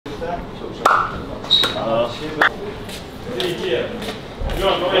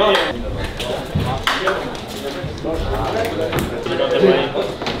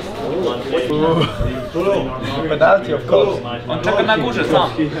Penalty, of course. On czeka na górze sam.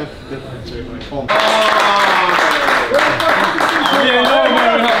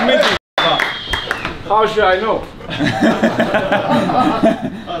 How should I know?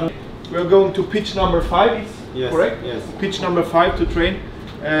 We are going to pitch number 5, Yes, correct? yes. Pitch number 5 to train.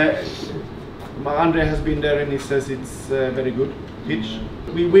 Andre has been there and he says it's a very good pitch.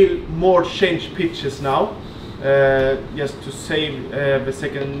 We will more change pitches now, just to save the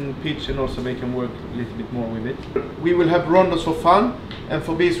second pitch and also make them work a little bit more with it. We will have rondos for fun, and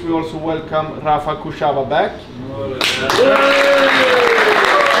for this we also welcome Rafał Kurzawa back.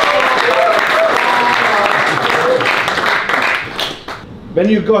 When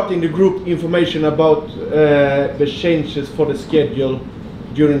you got in the group information about the changes for the schedule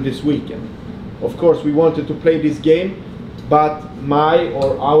during this weekend, of course we wanted to play this game, but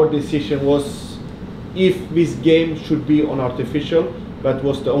our decision was if this game should be on artificial. That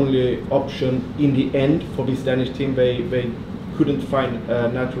was the only option in the end for this Danish team. They couldn't find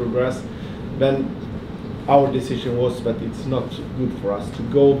natural grass. Then our decision was that it's not good for us to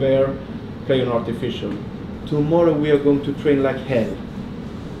go there, play on artificial. Tomorrow we are going to train like hell.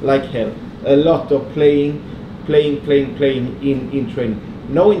 Like hell. A lot of playing in training.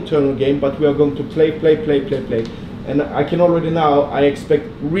 No internal game, but we are going to play. And I can already now, I expect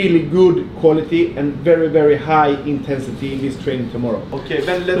really good quality and very, very high intensity in this training tomorrow. Okay,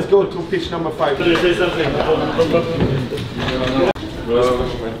 then let's go to pitch number 5.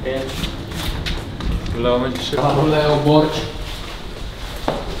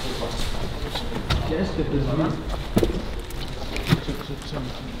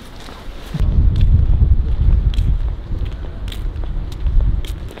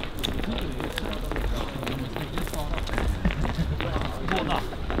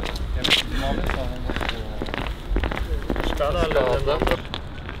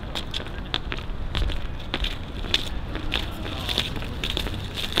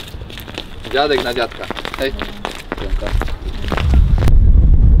 Dziadek na dziadka. Hej.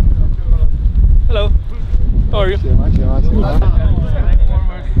 Hello. How are you?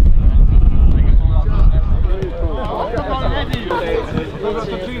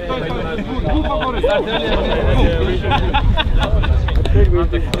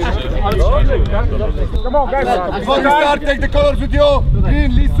 Come on, guys. Before you start, take the colors with you.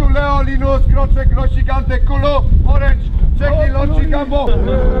 Green, Lisu, Leo, Linus, Kroczek, Rossi, Gante, Kulu, Orange, Czeki, Loci, Gambo.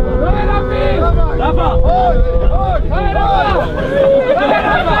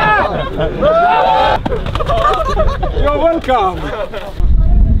 You're welcome.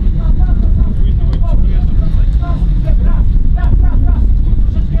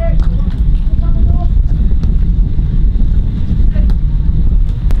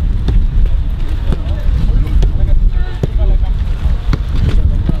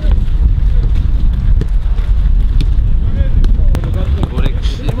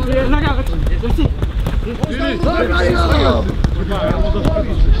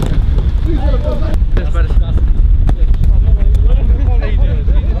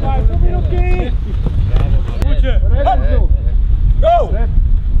 Go!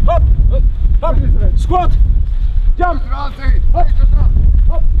 Hop! Hop! Squat! Jump! Hop! Hop!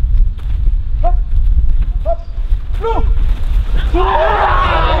 Hop! Hop! No!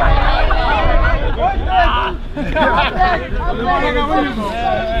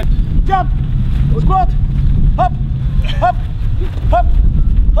 Jump! Squat! Hop! Hop! Hop!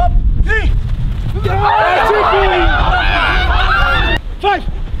 Hop! 3! 5!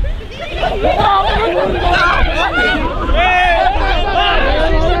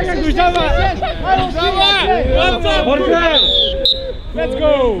 Let's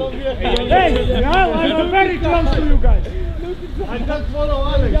go! Hey, I'm very close to you guys. I can't follow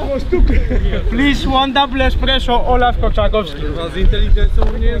Alex. Please, one double espresso, Olaf Koczakowski. Z inteligencją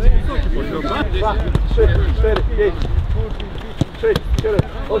nie jest wysoki poziom. 2, 3, 4, 5, 6, 7,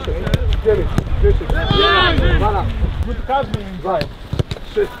 8, 9, 10, 12. Każdy im 2,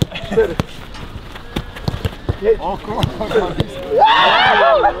 3, 4. O kurwa.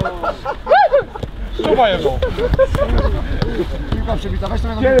 Słuchaj go. Piłka przebita, weź to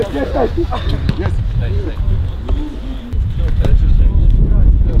na jest. Jest.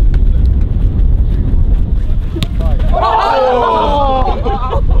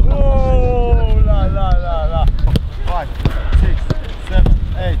 La la la la. 5, 6, 7,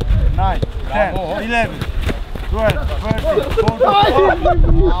 8, 9, 10, 11, 12, 13, 14.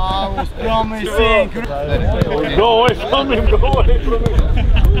 I was promising. Go away from him, go away from him.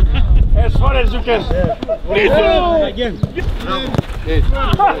 As far as you can. Again.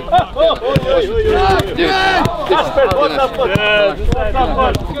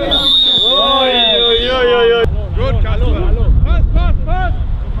 Good, Casper.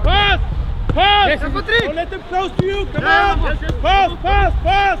 Pass! Don't let them close to you. Come on! Pass!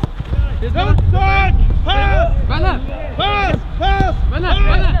 Don't touch! Pass!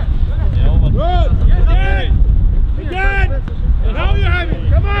 Good! Again! Now you have it!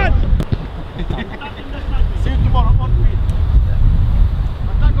 Come on! See you tomorrow on field.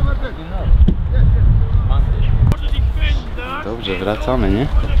 Dobrze, wracamy, nie?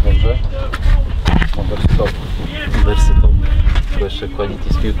 Dobrze. Wersy top. Wersy top. Tylko jeszcze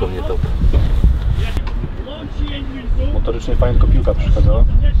quality z piłką nie top. Motorycznie fajnie tylko piłka przeszkadzała.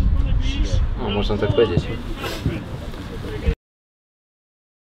 No, można tak powiedzieć.